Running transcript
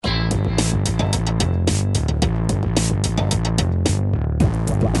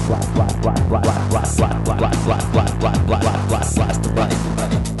Blast the right. Blast the right.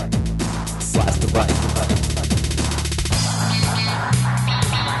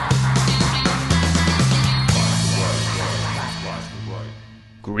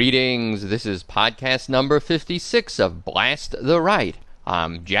 Greetings, this is podcast number 56 of Blast the Right.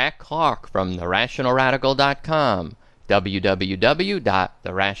 I'm Jack Clark from TheRationalRadical.com,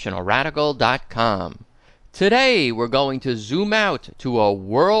 www.TheRationalRadical.com. Today we're going to zoom out to a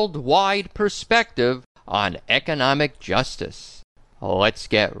worldwide perspective on economic justice. Let's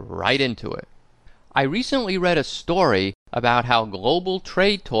get right into it. I recently read a story about how global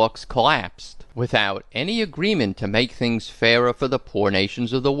trade talks collapsed without any agreement to make things fairer for the poor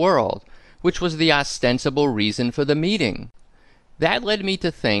nations of the world, which was the ostensible reason for the meeting. That led me to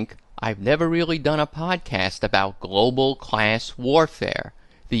think I've never really done a podcast about global class warfare,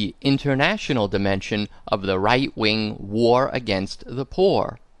 the international dimension of the right-wing war against the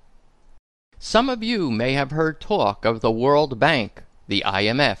poor. Some of you may have heard talk of the World Bank, the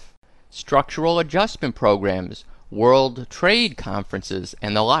IMF, structural adjustment programs, World Trade Conferences,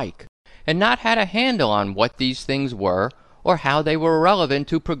 and the like, and not had a handle on what these things were or how they were relevant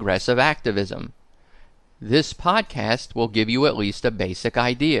to progressive activism. This podcast will give you at least a basic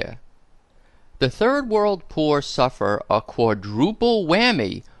idea. The Third World poor suffer a quadruple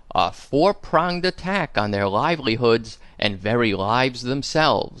whammy, a four-pronged attack on their livelihoods and very lives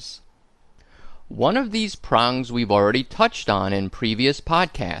themselves. One of these prongs we've already touched on in previous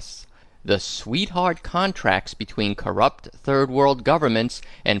podcasts: the sweetheart contracts between corrupt Third World governments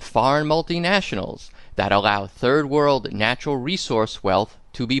and foreign multinationals that allow Third World natural resource wealth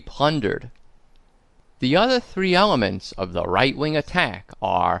to be plundered. The other three elements of the right-wing attack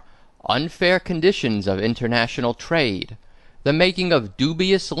are unfair conditions of international trade, the making of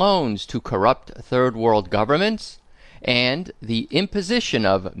dubious loans to corrupt Third World governments, and the imposition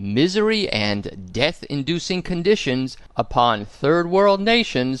of misery and death-inducing conditions upon Third World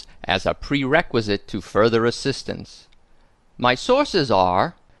nations as a prerequisite to further assistance. My sources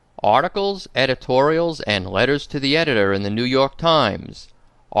are articles, editorials, and letters to the editor in the New York Times,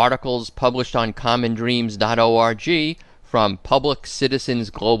 articles published on commondreams.org from Public Citizens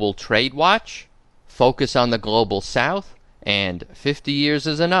Global Trade Watch, Focus on the Global South, and 50 Years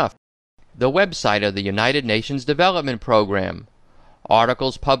is Enough, the website of the United Nations Development Program,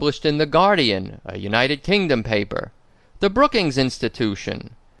 articles published in The Guardian, a United Kingdom paper, the Brookings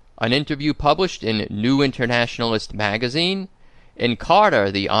Institution, an interview published in New Internationalist magazine,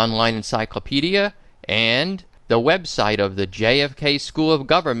 Encarta, the online encyclopedia, and the website of the JFK School of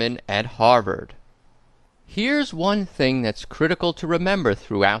Government at Harvard. Here's one thing that's critical to remember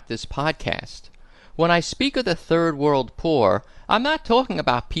throughout this podcast. When I speak of the Third World poor, I'm not talking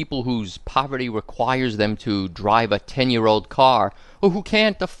about people whose poverty requires them to drive a 10-year-old car or who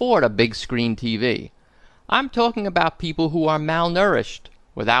can't afford a big screen TV. I'm talking about people who are malnourished,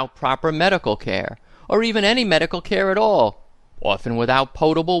 without proper medical care, or even any medical care at all, often without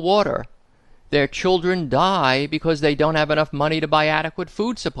potable water. Their children die because they don't have enough money to buy adequate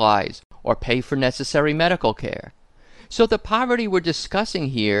food supplies or pay for necessary medical care. So the poverty we're discussing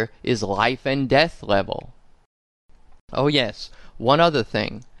here is life and death level. Oh yes, one other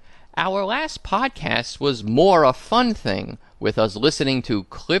thing. Our last podcast was more a fun thing, with us listening to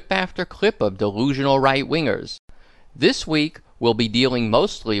clip after clip of delusional right-wingers. This week, we'll be dealing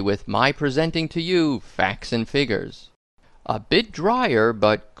mostly with my presenting to you facts and figures. A bit drier,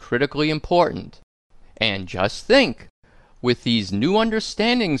 but critically important. And just think, with these new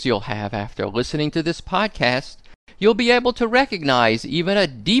understandings you'll have after listening to this podcast, you'll be able to recognize even a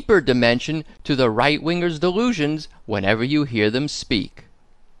deeper dimension to the right-wingers' delusions whenever you hear them speak.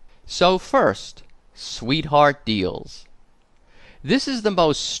 So first, sweetheart deals. This is the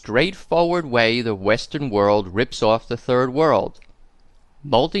most straightforward way the Western world rips off the Third World.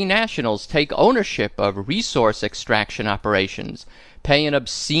 Multinationals take ownership of resource extraction operations, pay an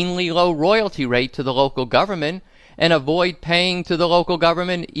obscenely low royalty rate to the local government, and avoid paying to the local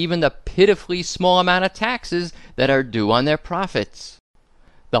government even the pitifully small amount of taxes that are due on their profits.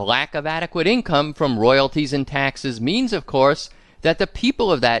 The lack of adequate income from royalties and taxes means, of course, that the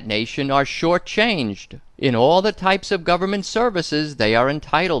people of that nation are shortchanged in all the types of government services they are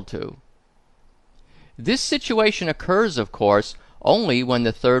entitled to. This situation occurs, of course, only when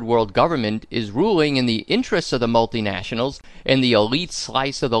the Third World government is ruling in the interests of the multinationals and the elite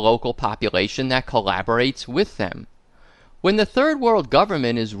slice of the local population that collaborates with them. When the Third World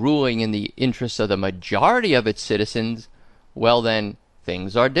government is ruling in the interests of the majority of its citizens, well then,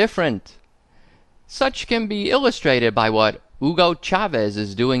 things are different. Such can be illustrated by what Hugo Chavez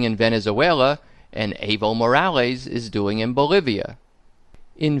is doing in Venezuela and Evo Morales is doing in Bolivia.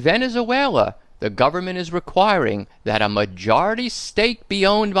 In Venezuela, the government is requiring that a majority stake be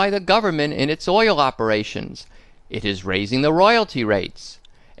owned by the government in its oil operations. It is raising the royalty rates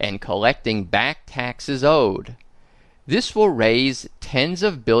and collecting back taxes owed. This will raise tens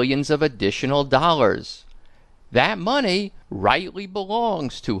of billions of additional dollars. That money rightly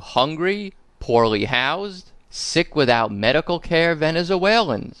belongs to hungry, poorly housed, sick without medical care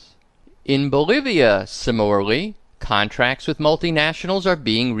Venezuelans. In Bolivia, similarly, contracts with multinationals are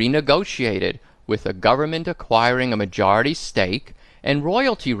being renegotiated, with the government acquiring a majority stake and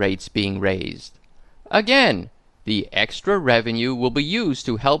royalty rates being raised. Again, the extra revenue will be used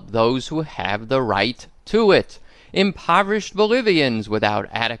to help those who have the right to it. Impoverished Bolivians without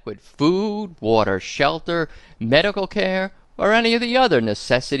adequate food, water, shelter, medical care, or any of the other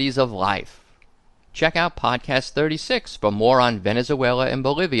necessities of life. Check out Podcast 36 for more on Venezuela and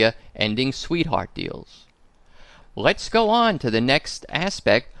Bolivia ending sweetheart deals. Let's go on to the next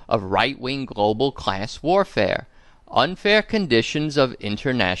aspect of right-wing global class warfare: unfair conditions of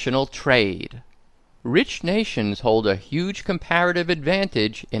international trade. Rich nations hold a huge comparative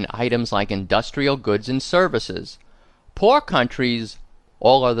advantage in items like industrial goods and services. Poor countries,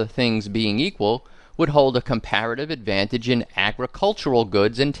 all other things being equal, would hold a comparative advantage in agricultural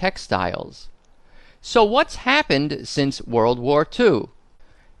goods and textiles. So what's happened since World War II?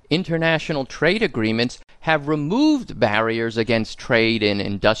 International trade agreements have removed barriers against trade in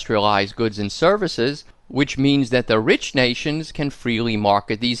industrialized goods and services, which means that the rich nations can freely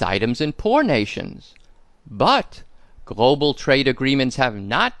market these items in poor nations. But global trade agreements have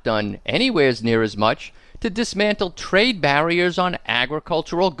not done anywhere near as much to dismantle trade barriers on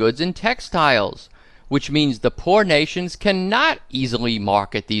agricultural goods and textiles, which means the poor nations cannot easily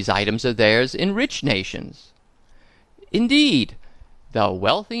market these items of theirs in rich nations. Indeed, the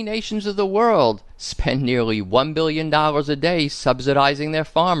wealthy nations of the world spend nearly $1 billion a day subsidizing their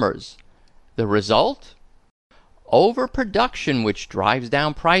farmers. The result? Overproduction, which drives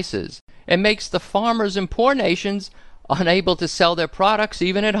down prices and makes the farmers in poor nations unable to sell their products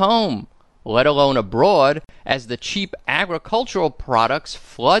even at home, let alone abroad, as the cheap agricultural products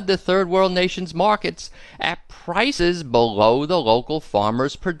flood the third world nations' markets at prices below the local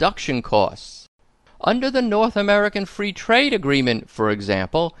farmers' production costs. Under the North American Free Trade Agreement, for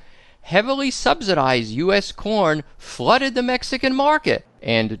example, heavily subsidized U.S. corn flooded the Mexican market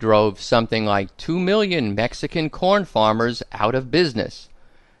and drove something like 2 million Mexican corn farmers out of business,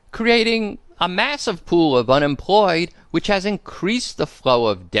 creating a massive pool of unemployed, which has increased the flow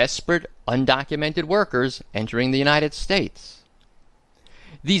of desperate, undocumented workers entering the United States.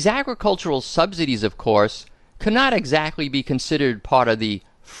 These agricultural subsidies, of course, cannot exactly be considered part of the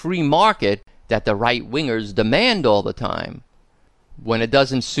free market that the right-wingers demand all the time. When it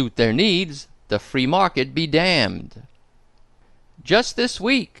doesn't suit their needs, the free market be damned. Just this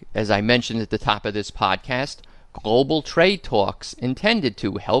week, as I mentioned at the top of this podcast, global trade talks intended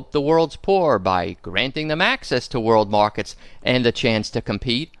to help the world's poor by granting them access to world markets and a chance to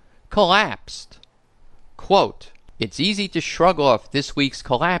compete collapsed. Quote, "It's easy to shrug off this week's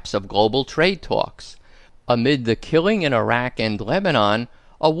collapse of global trade talks. Amid the killing in Iraq and Lebanon,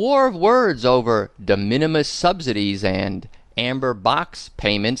 a war of words over de minimis subsidies and amber box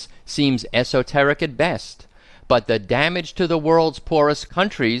payments seems esoteric at best, but the damage to the world's poorest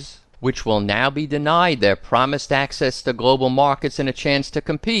countries, which will now be denied their promised access to global markets and a chance to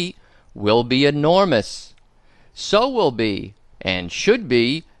compete, will be enormous. So will be, and should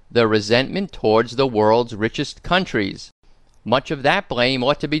be, the resentment towards the world's richest countries. Much of that blame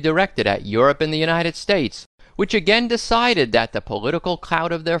ought to be directed at Europe and the United States, which again decided that the political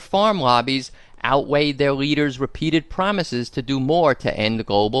clout of their farm lobbies outweighed their leaders' repeated promises to do more to end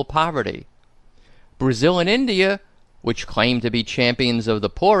global poverty. Brazil and India, which claimed to be champions of the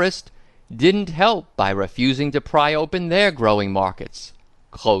poorest, didn't help by refusing to pry open their growing markets."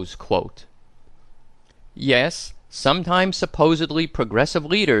 Close quote. Yes, sometimes supposedly progressive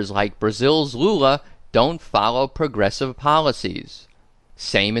leaders like Brazil's Lula don't follow progressive policies.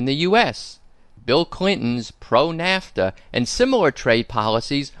 Same in the U.S. Bill Clinton's pro-NAFTA and similar trade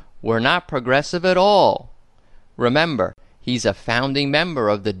policies were not progressive at all. Remember, he's a founding member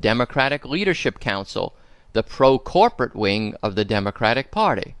of the Democratic Leadership Council, the pro-corporate wing of the Democratic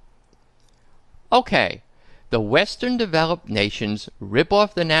Party. Okay, the Western developed nations rip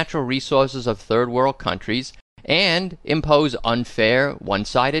off the natural resources of third world countries and impose unfair,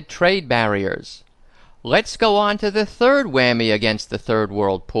 one-sided trade barriers. Let's go on to the third whammy against the third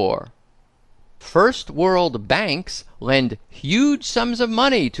world poor. First world banks lend huge sums of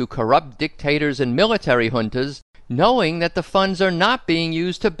money to corrupt dictators and military juntas, knowing that the funds are not being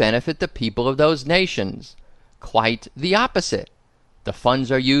used to benefit the people of those nations. Quite the opposite. The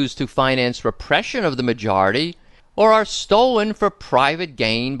funds are used to finance repression of the majority or are stolen for private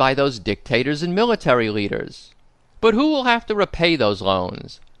gain by those dictators and military leaders. But who will have to repay those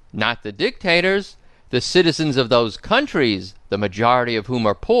loans? Not the dictators. The citizens of those countries, the majority of whom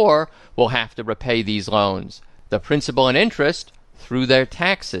are poor, will have to repay these loans, the principal and interest, through their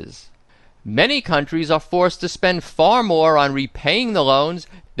taxes. Many countries are forced to spend far more on repaying the loans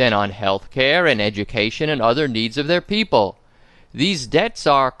than on health care and education and other needs of their people. These debts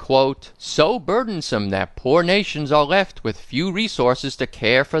are, quote, so burdensome that poor nations are left with few resources to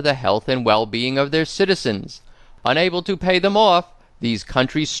care for the health and well-being of their citizens. Unable to pay them off, these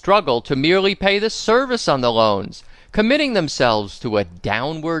countries struggle to merely pay the service on the loans, committing themselves to a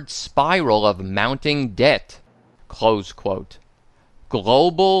downward spiral of mounting debt. Close quote.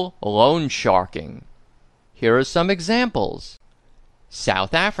 Global loan sharking. Here are some examples.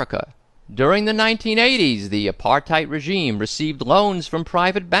 South Africa. During the 1980s, the apartheid regime received loans from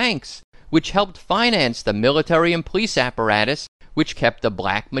private banks, which helped finance the military and police apparatus which kept the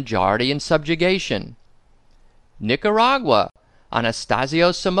black majority in subjugation. Nicaragua.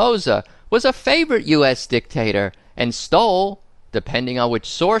 Anastasio Somoza was a favorite U.S. dictator and stole, depending on which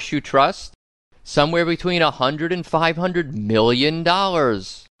source you trust, somewhere between $100 and $500 million.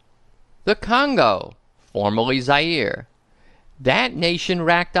 The Congo, formerly Zaire. That nation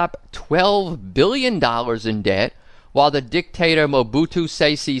racked up $12 billion in debt, while the dictator Mobutu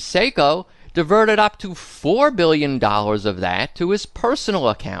Sese Seko diverted up to $4 billion of that to his personal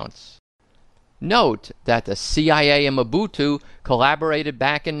accounts. Note that the CIA and Mobutu collaborated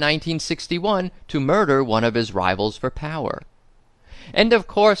back in 1961 to murder one of his rivals for power. And of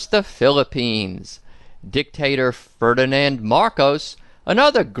course the Philippines. Dictator Ferdinand Marcos,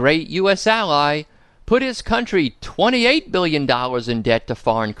 another great U.S. ally, put his country $28 billion in debt to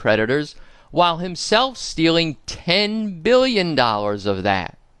foreign creditors, while himself stealing $10 billion of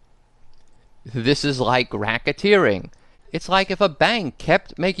that. This is like racketeering. It's like if a bank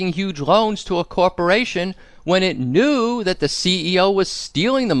kept making huge loans to a corporation when it knew that the CEO was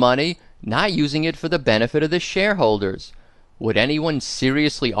stealing the money, not using it for the benefit of the shareholders. Would anyone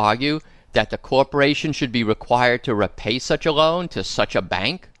seriously argue that the corporation should be required to repay such a loan to such a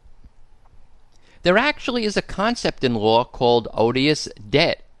bank? There actually is a concept in law called odious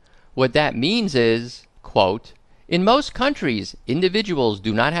debt. What that means is, quote, in most countries, individuals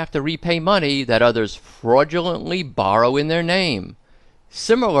do not have to repay money that others fraudulently borrow in their name.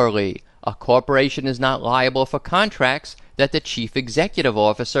 Similarly, a corporation is not liable for contracts that the chief executive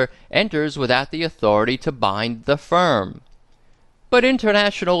officer enters without the authority to bind the firm. But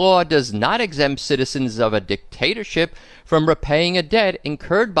international law does not exempt citizens of a dictatorship from repaying a debt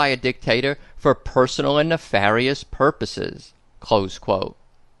incurred by a dictator for personal and nefarious purposes. Close quote.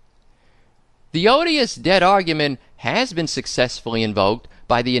 The odious debt argument has been successfully invoked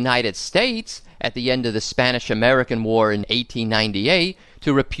by the United States at the end of the Spanish-American War in 1898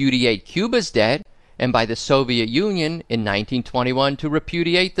 to repudiate Cuba's debt, and by the Soviet Union in 1921 to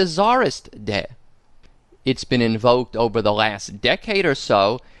repudiate the Tsarist debt. It's been invoked over the last decade or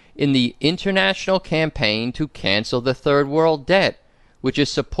so in the international campaign to cancel the Third World debt, which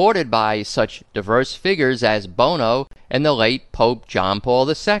is supported by such diverse figures as Bono and the late Pope John Paul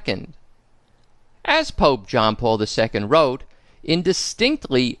II. As Pope John Paul II wrote, in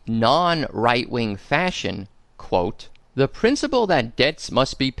distinctly non-right-wing fashion, quote, the principle that debts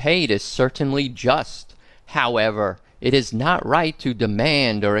must be paid is certainly just. However, it is not right to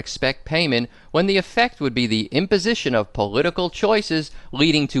demand or expect payment when the effect would be the imposition of political choices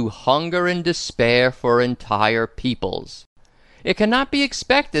leading to hunger and despair for entire peoples. It cannot be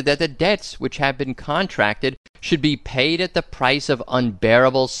expected that the debts which have been contracted should be paid at the price of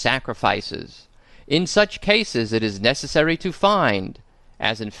unbearable sacrifices. In such cases, it is necessary to find,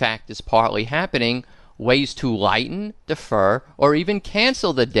 as in fact is partly happening, ways to lighten, defer, or even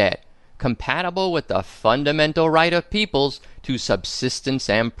cancel the debt, compatible with the fundamental right of peoples to subsistence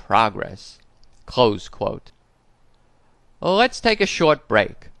and progress. Close quote. Let's take a short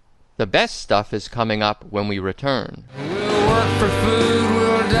break. The best stuff is coming up when we return. We'll work for food,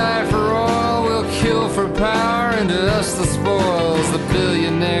 we'll die for oil, we'll kill for power, and to us the spoils. The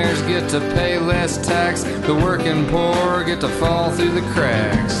billionaires get to pay less tax, the working poor get to fall through the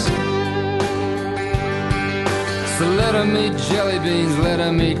cracks. So let 'em eat jelly beans, let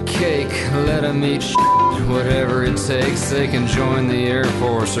 'em eat cake, let 'em eat whatever it takes. They can join the Air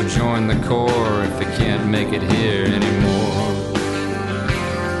Force or join the Corps if they can't make it here anymore.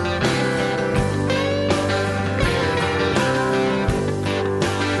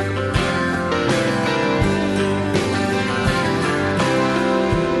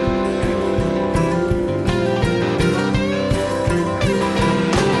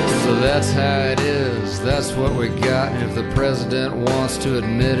 what we got, and if the president wants to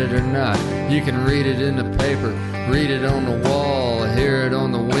admit it or not, you can read it in the paper, read it on the wall, hear it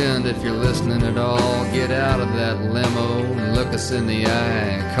on the wind. If you're listening at all, get out of that limo and look us in the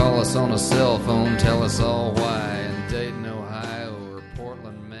eye. Call us on a cell phone, tell us all why. In Dayton, Ohio, or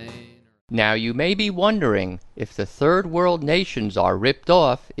Portland, Maine. Now you may be wondering, if the third world nations are ripped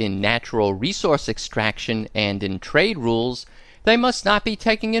off in natural resource extraction and in trade rules, they must not be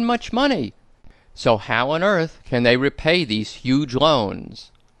taking in much money. So how on earth can they repay these huge loans?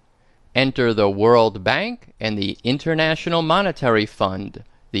 Enter the World Bank and the International Monetary Fund,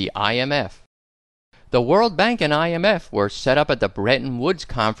 the IMF. The World Bank and IMF were set up at the Bretton Woods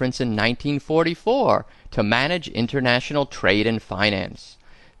Conference in 1944 to manage international trade and finance.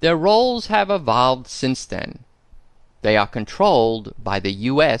 Their roles have evolved since then. They are controlled by the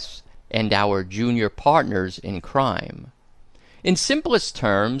U.S. and our junior partners in crime. In simplest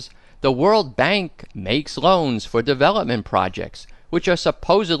terms, the World Bank makes loans for development projects, which are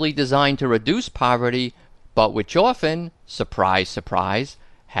supposedly designed to reduce poverty, but which often, surprise, surprise,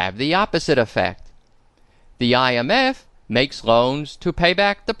 have the opposite effect. The IMF makes loans to pay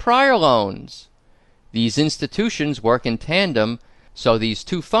back the prior loans. These institutions work in tandem, so these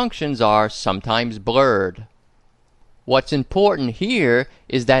two functions are sometimes blurred. What's important here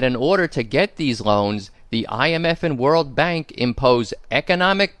is that in order to get these loans, the IMF and World Bank impose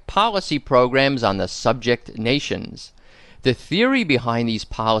economic policy programs on the subject nations. The theory behind these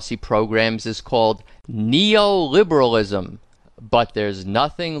policy programs is called neoliberalism, but there's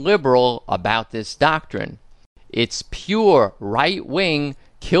nothing liberal about this doctrine. It's pure right-wing,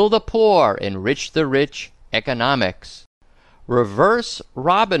 kill the poor, enrich the rich economics. Reverse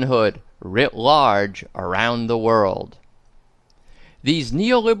Robin Hood writ large around the world. These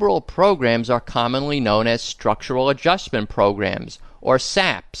neoliberal programs are commonly known as structural adjustment programs, or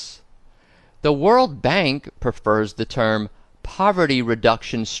SAPs. The World Bank prefers the term poverty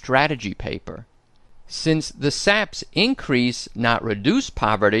reduction strategy paper. Since the SAPs increase, not reduce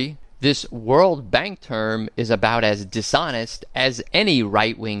poverty, this World Bank term is about as dishonest as any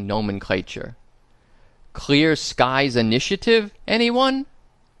right-wing nomenclature. Clear Skies Initiative, anyone?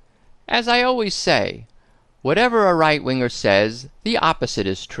 As I always say, whatever a right-winger says, the opposite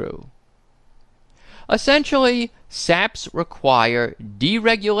is true. Essentially, SAPs require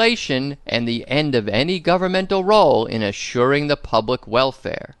deregulation and the end of any governmental role in assuring the public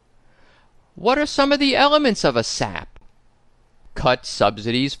welfare. What are some of the elements of a SAP? Cut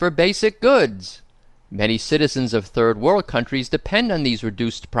subsidies for basic goods. Many citizens of third world countries depend on these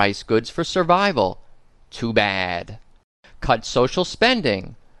reduced price goods for survival. Too bad. Cut social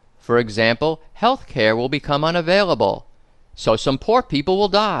spending. For example, health care will become unavailable, so some poor people will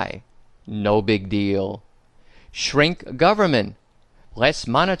die. No big deal. Shrink government. Less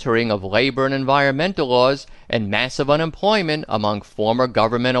monitoring of labor and environmental laws and massive unemployment among former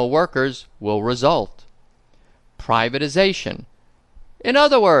governmental workers will result. Privatization. In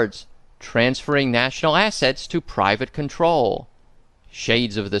other words, transferring national assets to private control.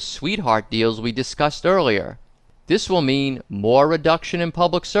 Shades of the sweetheart deals we discussed earlier. This will mean more reduction in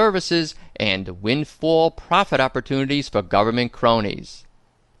public services and windfall profit opportunities for government cronies.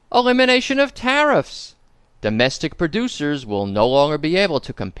 Elimination of tariffs. Domestic producers will no longer be able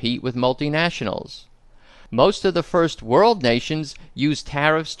to compete with multinationals. Most of the first world nations used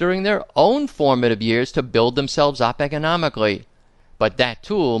tariffs during their own formative years to build themselves up economically, but that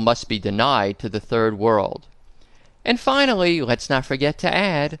tool must be denied to the third world. And finally, let's not forget to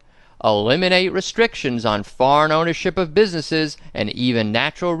add, eliminate restrictions on foreign ownership of businesses and even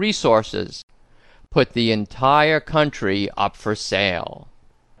natural resources. Put the entire country up for sale.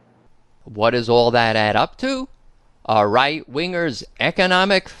 What does all that add up to? A right-winger's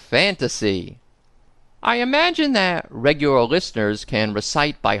economic fantasy. I imagine that regular listeners can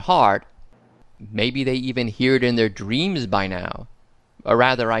recite by heart, maybe they even hear it in their dreams by now, or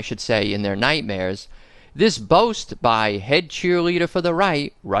rather I should say in their nightmares, this boast by head cheerleader for the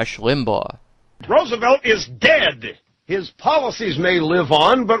right, Rush Limbaugh. Roosevelt is dead. His policies may live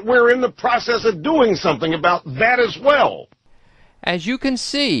on, but we're in the process of doing something about that as well. As you can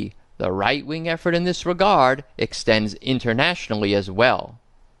see, the right-wing effort in this regard extends internationally as well.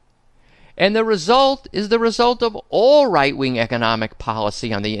 And the result is the result of all right-wing economic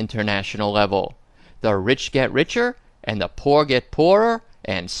policy on the international level. The rich get richer, and the poor get poorer,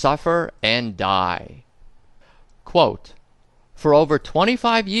 and suffer and die. Quote, for over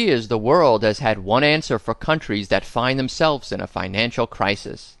 25 years, the world has had one answer for countries that find themselves in a financial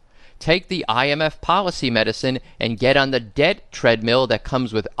crisis. Take the IMF policy medicine and get on the debt treadmill that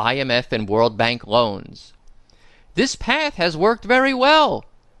comes with IMF and World Bank loans. This path has worked very well.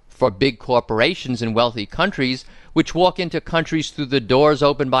 for big corporations in wealthy countries, which walk into countries through the doors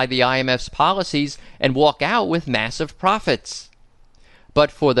opened by the IMF's policies and walk out with massive profits.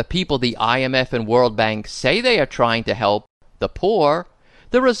 But for the people the IMF and World Bank say they are trying to help, the poor,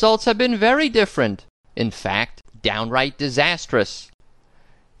 the results have been very different. In fact, downright disastrous.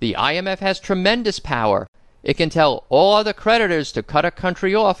 The IMF has tremendous power. It can tell all other creditors to cut a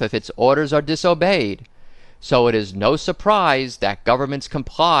country off if its orders are disobeyed. So it is no surprise that governments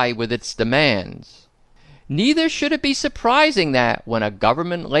comply with its demands. Neither should it be surprising that when a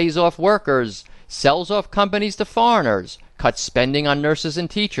government lays off workers, sells off companies to foreigners, cuts spending on nurses and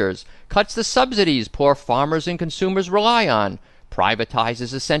teachers, cuts the subsidies poor farmers and consumers rely on,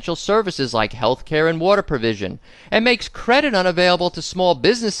 privatizes essential services like health care and water provision, and makes credit unavailable to small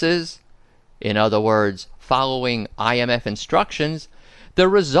businesses, in other words, following IMF instructions, the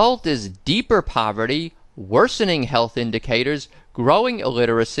result is deeper poverty, worsening health indicators, growing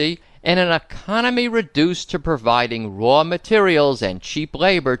illiteracy, and an economy reduced to providing raw materials and cheap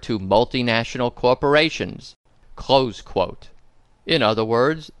labor to multinational corporations. Close quote. In other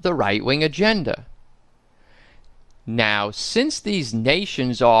words, the right-wing agenda. Now, since these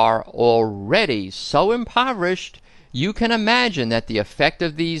nations are already so impoverished, you can imagine that the effect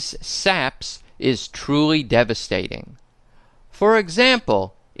of these saps is truly devastating. For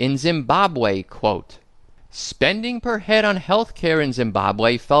example, in Zimbabwe, quote, spending per head on health care in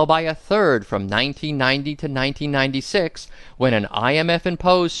Zimbabwe fell by a third from 1990 to 1996 when an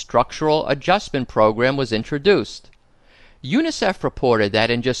IMF-imposed structural adjustment program was introduced. UNICEF reported that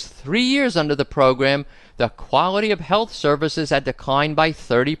in just 3 years under the program, the quality of health services had declined by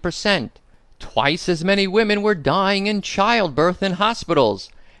 30%. Twice as many women were dying in childbirth in hospitals,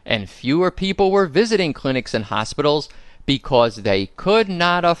 and fewer people were visiting clinics and hospitals because they could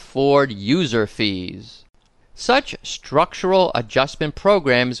not afford user fees. Such structural adjustment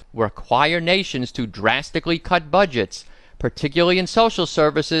programs require nations to drastically cut budgets, particularly in social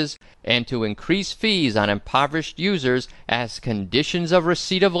services, and to increase fees on impoverished users as conditions of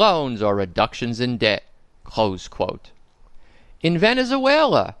receipt of loans or reductions in debt. Close quote. In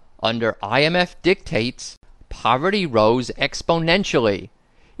Venezuela, under IMF dictates, poverty rose exponentially.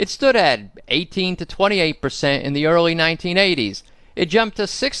 It stood at 18 to 28% in the early 1980s. It jumped to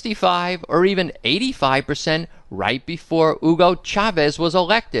 65 or even 85% right before Hugo Chavez was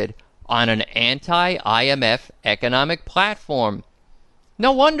elected on an anti-IMF economic platform.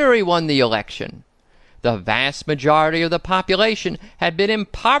 No wonder he won the election. The vast majority of the population had been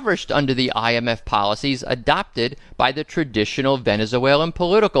impoverished under the IMF policies adopted by the traditional Venezuelan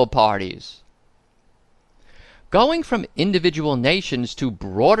political parties. Going from individual nations to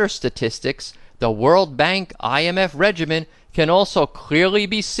broader statistics, the World Bank IMF regimen can also clearly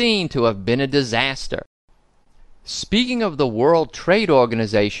be seen to have been a disaster. Speaking of the World Trade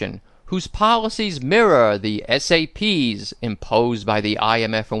Organization, whose policies mirror the SAPs imposed by the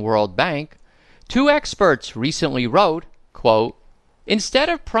IMF and World Bank, two experts recently wrote, quote, instead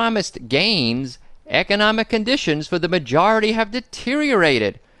of promised gains, economic conditions for the majority have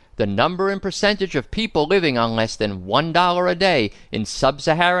deteriorated. The number and percentage of people living on less than $1 a day in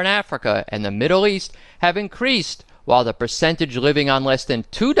sub-Saharan Africa and the Middle East have increased, while the percentage living on less than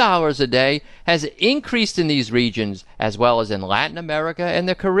 $2 a day has increased in these regions, as well as in Latin America and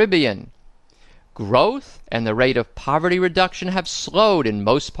the Caribbean. Growth and the rate of poverty reduction have slowed in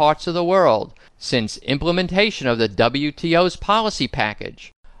most parts of the world since implementation of the WTO's policy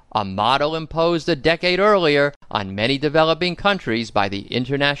package, a model imposed a decade earlier on many developing countries by the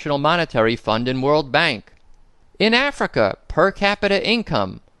International Monetary Fund and World Bank. In Africa, per capita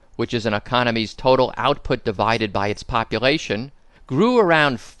income, which is an economy's total output divided by its population, grew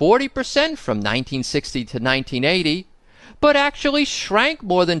around 40% from 1960 to 1980, but actually shrank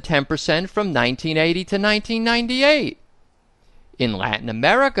more than 10% from 1980 to 1998. In Latin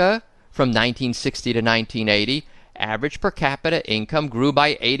America, from 1960 to 1980, average per capita income grew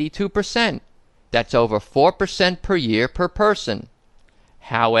by 82%. That's over 4% per year per person.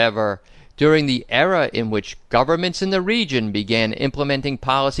 However, during the era in which governments in the region began implementing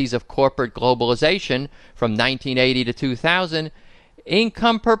policies of corporate globalization from 1980 to 2000,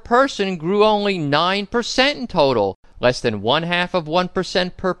 income per person grew only 9% in total, less than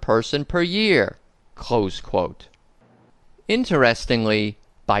 0.5% per person per year. Close quote. Interestingly,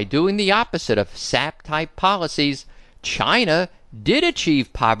 by doing the opposite of SAP-type policies, China did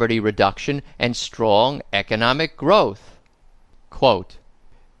achieve poverty reduction and strong economic growth. Quote,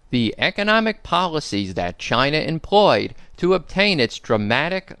 the economic policies that China employed to obtain its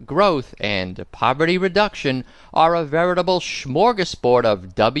dramatic growth and poverty reduction are a veritable smorgasbord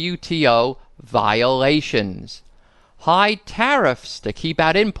of WTO violations. high tariffs to keep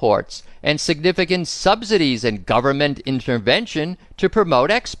out imports, and significant subsidies and government intervention to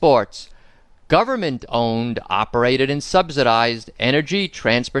promote exports. Government-owned, operated, and subsidized energy,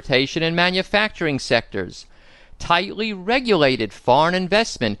 transportation, and manufacturing sectors. Tightly regulated foreign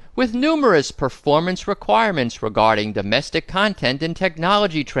investment with numerous performance requirements regarding domestic content and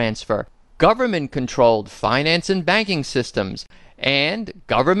technology transfer. Government-controlled finance and banking systems. And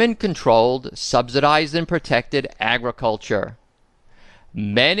government-controlled, subsidized, and protected agriculture.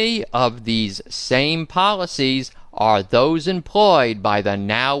 Many of these same policies are those employed by the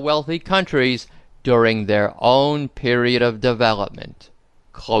now wealthy countries during their own period of development."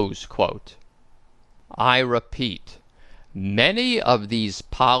 Close quote. I repeat, many of these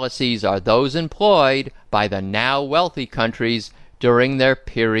policies are those employed by the now wealthy countries during their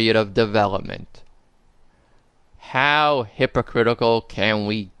period of development. How hypocritical can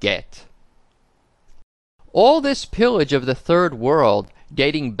we get? All this pillage of the Third World,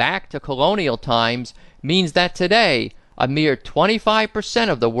 dating back to colonial times, means that today a mere 25%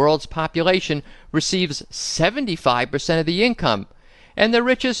 of the world's population receives 75% of the income, and the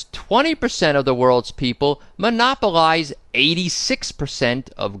richest 20% of the world's people monopolize 86%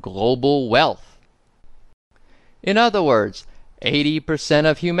 of global wealth. In other words, 80%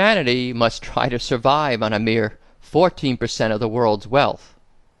 of humanity must try to survive on a mere 14% of the world's wealth.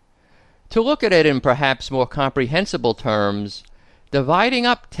 To look at it in perhaps more comprehensible terms, dividing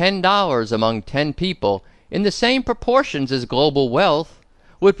up $10 among 10 people in the same proportions as global wealth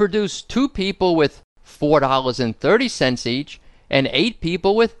would produce 2 people with $4.30 each and 8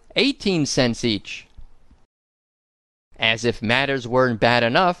 people with 18 cents each. As if matters weren't bad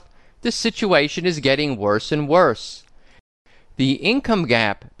enough, the situation is getting worse and worse. The income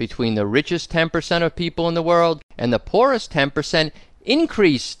gap between the richest 10% of people in the world and the poorest 10%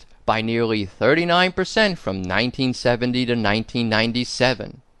 increased by nearly 39% from 1970 to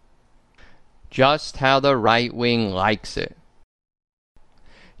 1997. Just how the right wing likes it.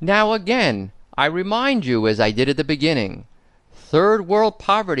 Now again, I remind you, as I did at the beginning, third world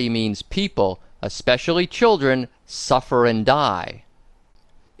poverty means people, especially children, suffer and die.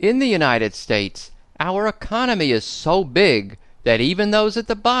 In the United States, our economy is so big that even those at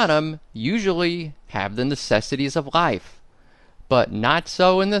the bottom usually have the necessities of life. But not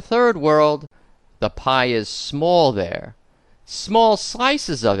so in the third world. The pie is small there. Small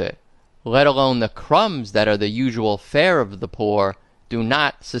slices of it, let alone the crumbs that are the usual fare of the poor, do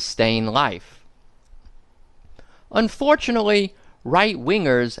not sustain life. Unfortunately,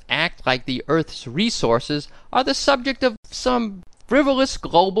 right-wingers act like the Earth's resources are the subject of some frivolous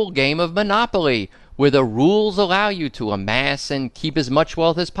global game of Monopoly, where the rules allow you to amass and keep as much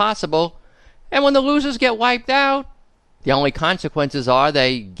wealth as possible, and when the losers get wiped out, the only consequences are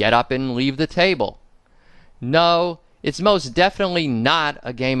they get up and leave the table. No, it's most definitely not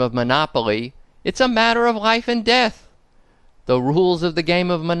a game of Monopoly. It's a matter of life and death. The rules of the game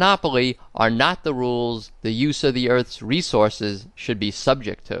of Monopoly are not the rules the use of the Earth's resources should be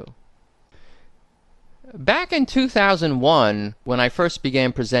subject to. Back in 2001, when I first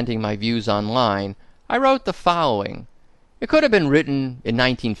began presenting my views online, I wrote the following. It could have been written in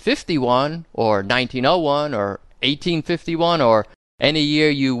 1951, or 1901, or 1851, or any year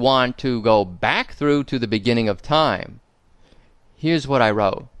you want to go back through to the beginning of time. Here's what I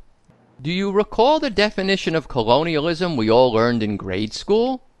wrote. Do you recall the definition of colonialism we all learned in grade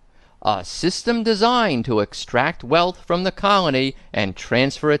school? A system designed to extract wealth from the colony and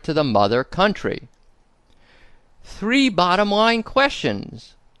transfer it to the mother country. 3 bottom-line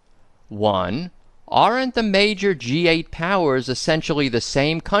questions. 1. Aren't the major G8 powers essentially the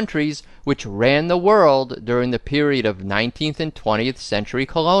same countries which ran the world during the period of 19th and 20th century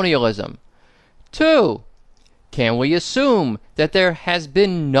colonialism? 2. Can we assume that there has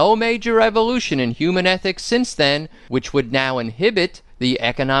been no major evolution in human ethics since then which would now inhibit the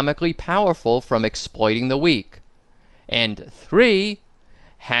economically powerful from exploiting the weak? And 3.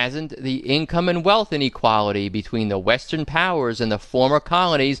 Hasn't the income and wealth inequality between the Western powers and the former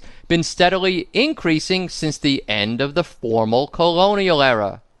colonies been steadily increasing since the end of the formal colonial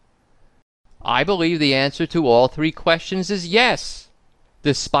era? I believe the answer to all 3 questions is yes.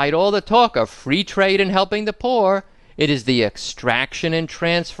 Despite all the talk of free trade and helping the poor, it is the extraction and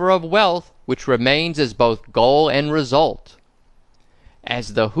transfer of wealth which remains as both goal and result.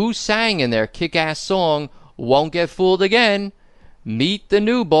 As the Who sang in their kick-ass song, "Won't Get Fooled Again," meet the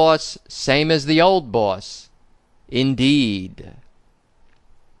new boss, same as the old boss. Indeed.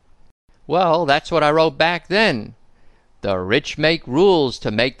 Well, that's what I wrote back then. The rich make rules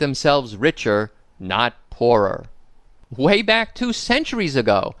to make themselves richer, not poorer. Way back 2 centuries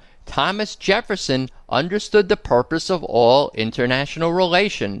ago, Thomas Jefferson understood the purpose of all international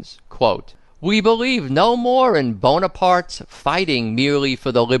relations. Quote, "We believe no more in Bonaparte's fighting merely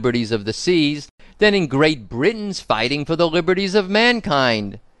for the liberties of the seas than in Great Britain's fighting for the liberties of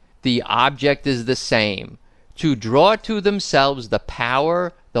mankind. The object is the same, to draw to themselves the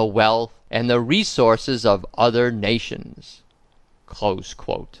power, the wealth, and the resources of other nations." Close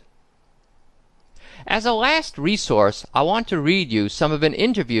quote. As a last resource, I want to read you some of an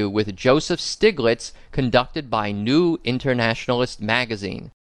interview with Joseph Stiglitz conducted by New Internationalist magazine.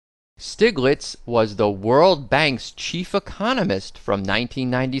 Stiglitz was the World Bank's chief economist from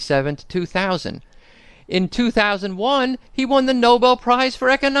 1997 to 2000. In 2001, he won the Nobel Prize for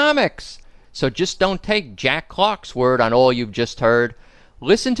Economics. So just don't take Jack Clark's word on all you've just heard.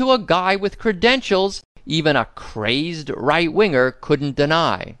 Listen to a guy with credentials even a crazed right-winger couldn't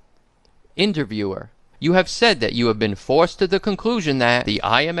deny. Interviewer: "You have said that you have been forced to the conclusion that the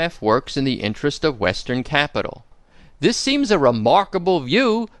IMF works in the interest of Western capital. This seems a remarkable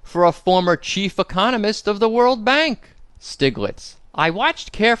view for a former chief economist of the World Bank." Stiglitz: "I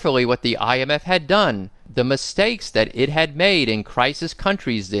watched carefully what the IMF had done, the mistakes that it had made in crisis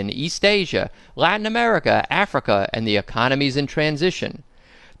countries in East Asia, Latin America, Africa, and the economies in transition.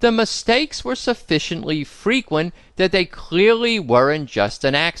 The mistakes were sufficiently frequent that they clearly weren't just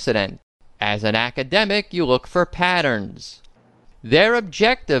an accident. As an academic, you look for patterns. Their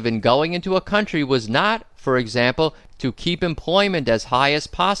objective in going into a country was not, for example, to keep employment as high as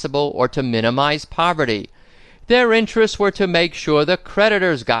possible or to minimize poverty. Their interests were to make sure the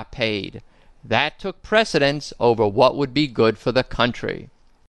creditors got paid. That took precedence over what would be good for the country."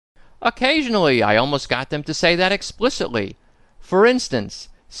 Occasionally, I almost got them to say that explicitly. For instance,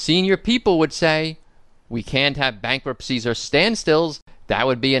 senior people would say, "We can't have bankruptcies or standstills. That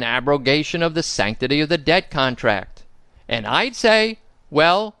would be an abrogation of the sanctity of the debt contract." And I'd say,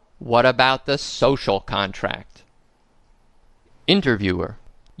 "Well, what about the social contract?" Interviewer: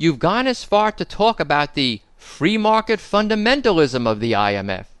 "You've gone as far to talk about the free market fundamentalism of the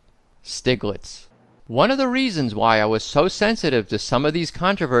IMF." Stiglitz: "One of the reasons why I was so sensitive to some of these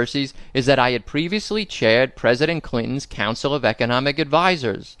controversies is that I had previously chaired President Clinton's Council of Economic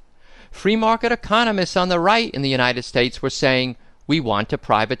Advisors. Free market economists on the right in the United States were saying, 'We want to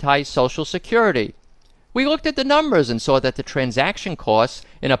privatize Social Security.' We looked at the numbers and saw that the transaction costs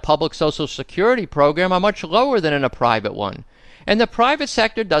in a public Social Security program are much lower than in a private one. And the private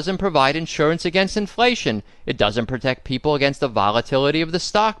sector doesn't provide insurance against inflation. It doesn't protect people against the volatility of the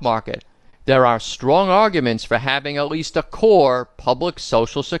stock market. There are strong arguments for having at least a core public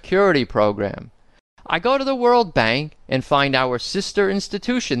Social Security program. I go to the World Bank and find our sister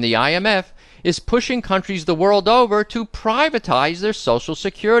institution, the IMF, is pushing countries the world over to privatize their Social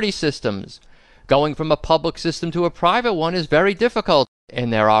Security systems. Going from a public system to a private one is very difficult,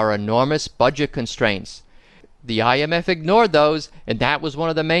 and there are enormous budget constraints. The IMF ignored those, and that was one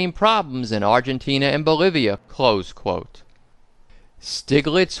of the main problems in Argentina and Bolivia." Close quote.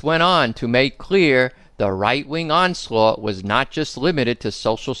 Stiglitz went on to make clear the right-wing onslaught was not just limited to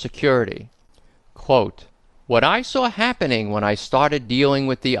Social Security. Quote, "What I saw happening when I started dealing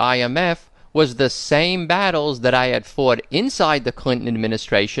with the IMF was the same battles that I had fought inside the Clinton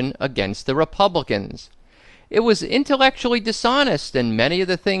administration against the Republicans. It was intellectually dishonest, and many of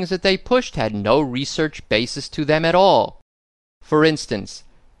the things that they pushed had no research basis to them at all. For instance,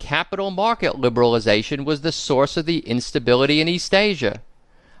 capital market liberalization was the source of the instability in East Asia.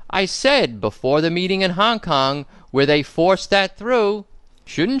 I said before the meeting in Hong Kong, where they forced that through,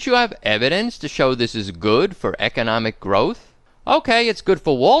 shouldn't you have evidence to show this is good for economic growth? Okay, it's good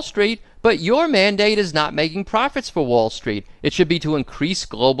for Wall Street, but your mandate is not making profits for Wall Street. It should be to increase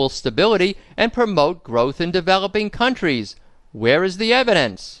global stability and promote growth in developing countries. Where is the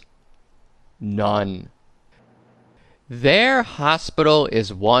evidence? None. Their hospital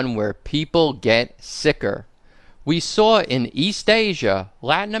is one where people get sicker. We saw in East Asia,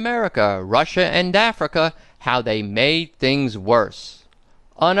 Latin America, Russia, and Africa how they made things worse.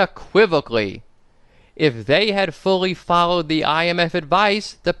 Unequivocally. If they had fully followed the IMF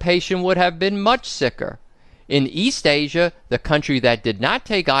advice, the patient would have been much sicker. In East Asia, the country that did not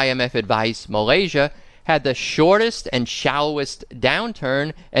take IMF advice, Malaysia, had the shortest and shallowest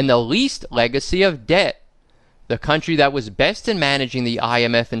downturn and the least legacy of debt. The country that was best in managing the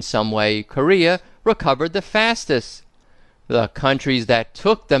IMF in some way, Korea, recovered the fastest. The countries that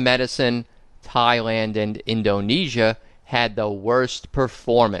took the medicine, Thailand and Indonesia, had the worst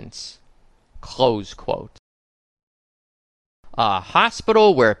performance." Close quote. A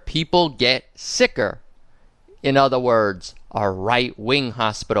hospital where people get sicker. In other words, a right-wing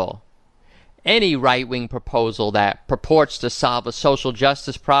hospital. Any right-wing proposal that purports to solve a social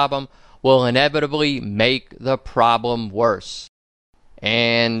justice problem will inevitably make the problem worse.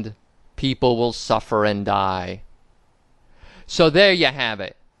 And people will suffer and die. So there you have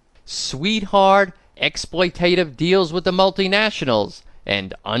it. Sweetheart, exploitative deals with the multinationals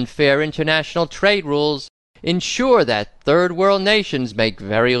and unfair international trade rules ensure that third world nations make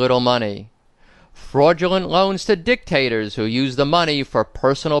very little money. Fraudulent loans to dictators who use the money for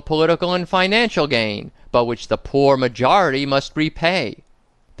personal, political, and financial gain, but which the poor majority must repay.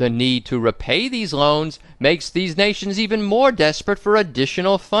 The need to repay these loans makes these nations even more desperate for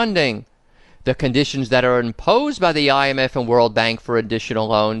additional funding. The conditions that are imposed by the IMF and World Bank for additional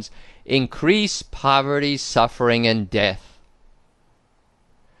loans increase poverty, suffering, and death.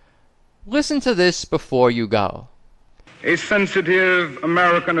 Listen to this before you go. A sensitive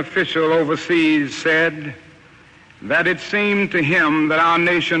American official overseas said that it seemed to him that our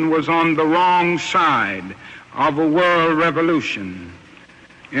nation was on the wrong side of a world revolution,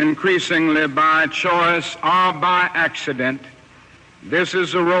 increasingly by choice or by accident. This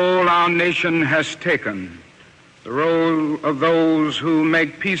is the role our nation has taken, the role of those who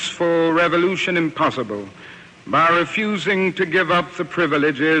make peaceful revolution impossible by refusing to give up the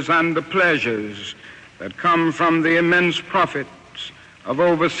privileges and the pleasures that come from the immense profits of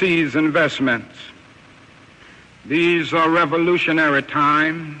overseas investments. These are revolutionary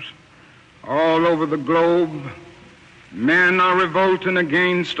times. All over the globe, men are revolting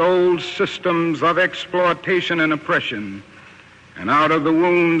against old systems of exploitation and oppression. And out of the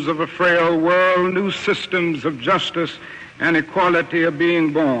wounds of a frail world, new systems of justice and equality are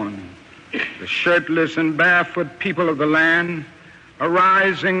being born. The shirtless and barefoot people of the land are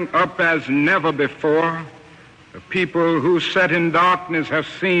rising up as never before. The people who sat in darkness have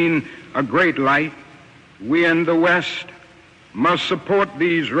seen a great light. We in the West must support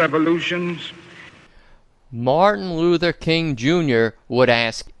these revolutions. Martin Luther King Jr. would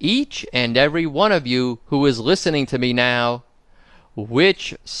ask each and every one of you who is listening to me now,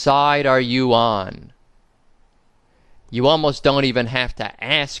 which side are you on? You almost don't even have to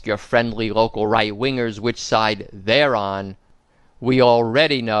ask your friendly local right-wingers which side they're on. We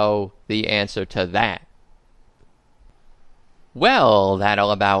already know the answer to that. Well,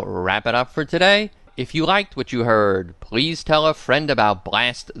 that'll about wrap it up for today. If you liked what you heard, please tell a friend about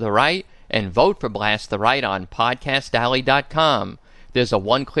Blast the Right and vote for Blast the Right on podcastalley.com. There's a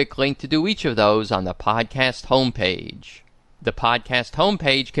one-click link to do each of those on the podcast homepage. The podcast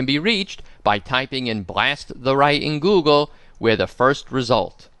homepage can be reached by typing in Blast the Right in Google. We're the first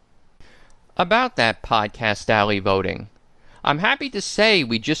result. About that Podcast Alley voting, I'm happy to say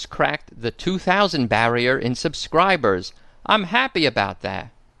we just cracked the 2,000 barrier in subscribers. I'm happy about that.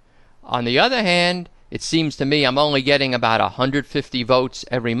 On the other hand, it seems to me I'm only getting about 150 votes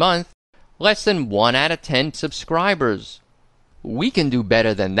every month, less than 1 out of 10 subscribers. We can do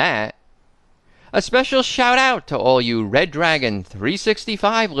better than that. A special shout out to all you Red Dragon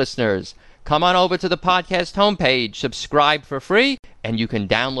 365 listeners. Come on over to the podcast homepage, subscribe for free, and you can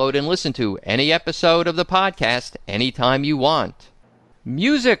download and listen to any episode of the podcast anytime you want.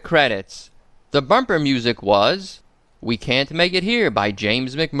 Music credits. The bumper music was We Can't Make It Here by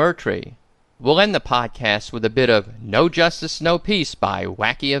James McMurtry. We'll end the podcast with a bit of No Justice, No Peace by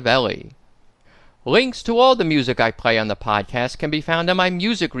Wacchiavelli. Links to all the music I play on the podcast can be found on my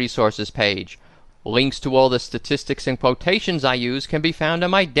music resources page. Links to all the statistics and quotations I use can be found on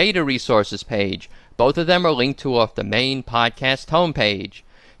my data resources page. Both of them are linked to off the main podcast homepage.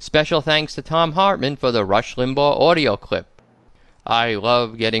 Special thanks to Tom Hartman for the Rush Limbaugh audio clip. I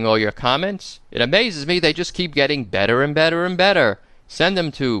love getting all your comments. It amazes me they just keep getting better and better and better. Send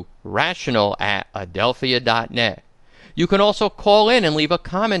them to rational@adelphia.net. You can also call in and leave a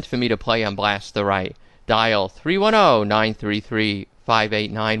comment for me to play on Blast the Right. Dial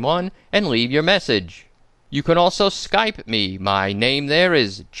 310-933-5891 and leave your message. You can also Skype me. My name there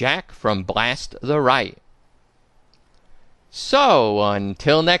is Jack from Blast the Right. So,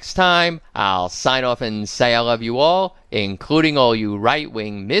 until next time, I'll sign off and say I love you all, including all you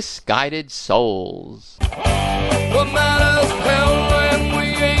right-wing misguided souls. What matters, hell